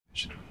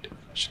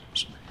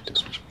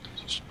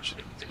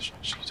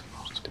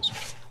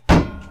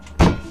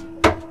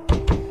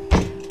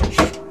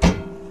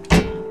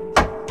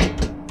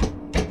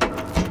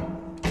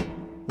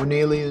When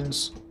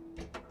aliens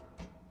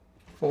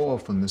fall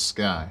from the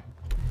sky,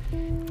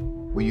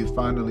 will you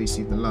finally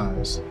see the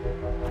lies?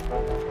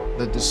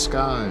 The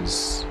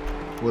disguise,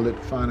 will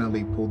it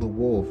finally pull the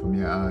wool from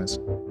your eyes?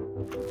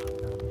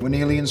 When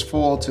aliens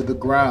fall to the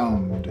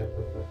ground,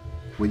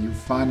 will you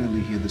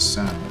finally hear the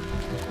sound?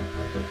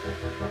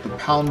 The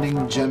pounding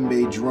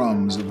djembe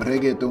drums of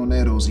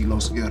reggaetoneros y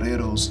los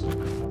guerreros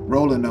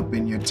rolling up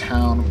in your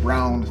town,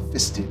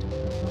 round-fisted,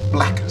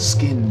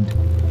 black-skinned,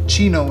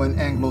 Chino and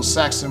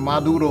Anglo-Saxon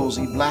maduros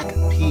y black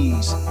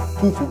peas,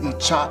 fufu y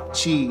chopped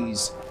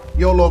cheese,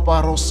 yolo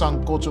para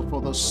sancocho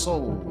for the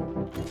soul,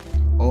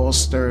 all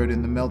stirred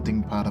in the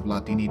melting pot of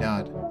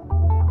Latinidad.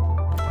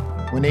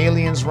 When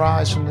aliens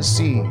rise from the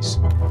seas,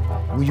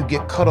 will you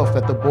get cut off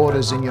at the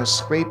borders in your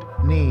scraped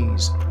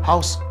knees,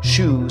 house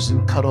shoes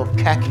and cut off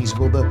khakis?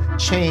 Will the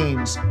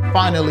chains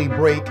finally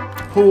break?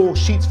 Pull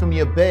sheets from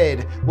your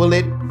bed? Will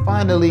it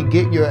finally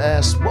get your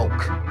ass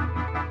woke?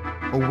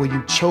 Or will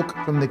you choke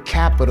from the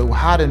Capitol,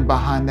 hiding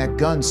behind that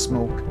gun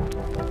smoke?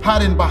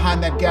 Hiding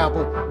behind that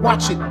gavel,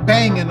 watch it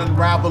bang and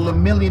unravel. A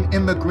million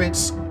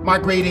immigrants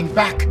migrating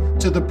back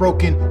to the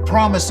broken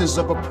promises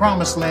of a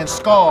promised land,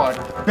 scarred,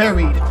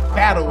 buried,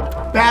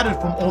 battered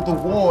from all the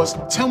wars.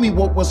 Tell me,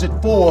 what was it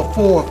for?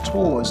 4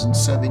 tours in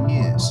 7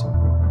 years.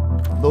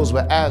 Those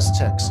were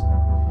Aztecs,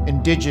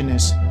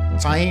 Indigenous,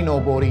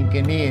 Taíno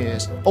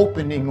Borinqueneers,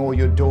 opening all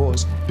your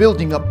doors,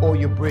 building up all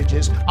your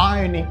bridges,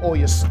 ironing all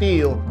your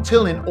steel,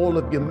 tilling all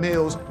of your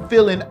mills,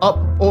 filling up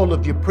all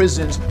of your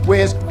prisons.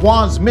 Where's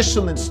Juan's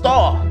Michelin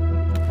star?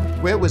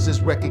 Where was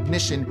his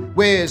recognition?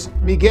 Where's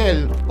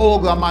Miguel,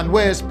 Olga,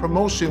 Manuel's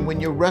promotion when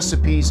your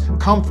recipes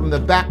come from the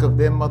back of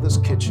their mother's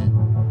kitchen?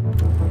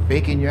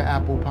 Baking your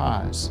apple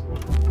pies.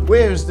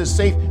 Where's the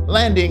safe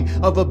landing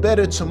of a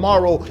better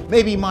tomorrow?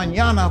 Maybe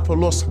mañana for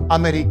los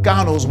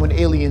americanos when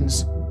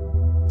aliens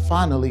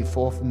finally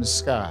fall from the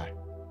sky.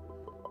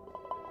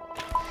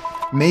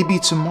 Maybe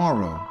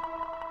tomorrow,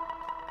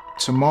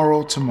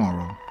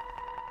 tomorrow,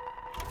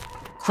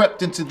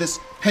 crept into this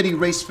petty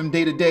race from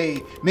day to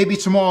day. Maybe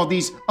tomorrow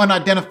these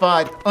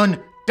unidentified,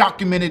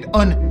 undocumented,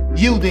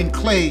 unyielding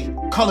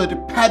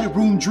clay-colored padded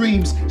room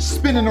dreams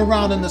spinning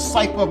around in the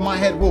cipher of my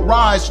head will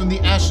rise from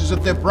the ashes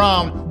of their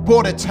brown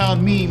border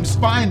town memes,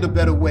 find a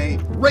better way,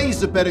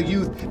 raise a better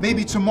youth.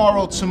 Maybe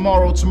tomorrow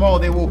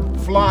they will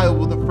fly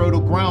over the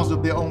fertile grounds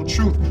of their own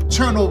truth,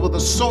 turn over the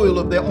soil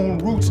of their own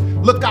roots,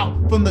 look out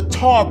from the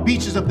tar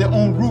beaches of their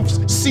own roofs,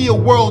 see a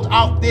world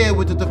out there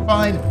with the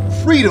defined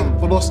freedom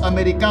for los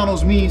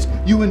americanos means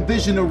you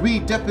envision a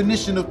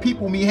redefinition of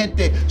people, mi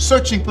gente,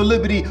 searching for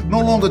liberty, no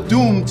longer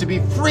doomed to be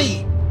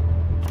free.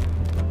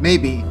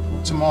 Maybe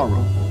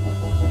tomorrow,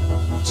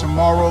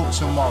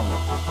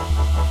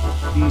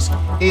 these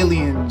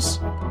aliens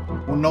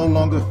will no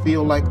longer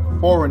feel like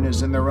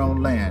foreigners in their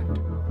own land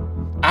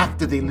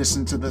after they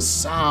listen to the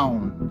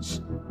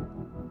sounds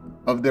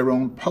of their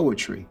own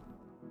poetry.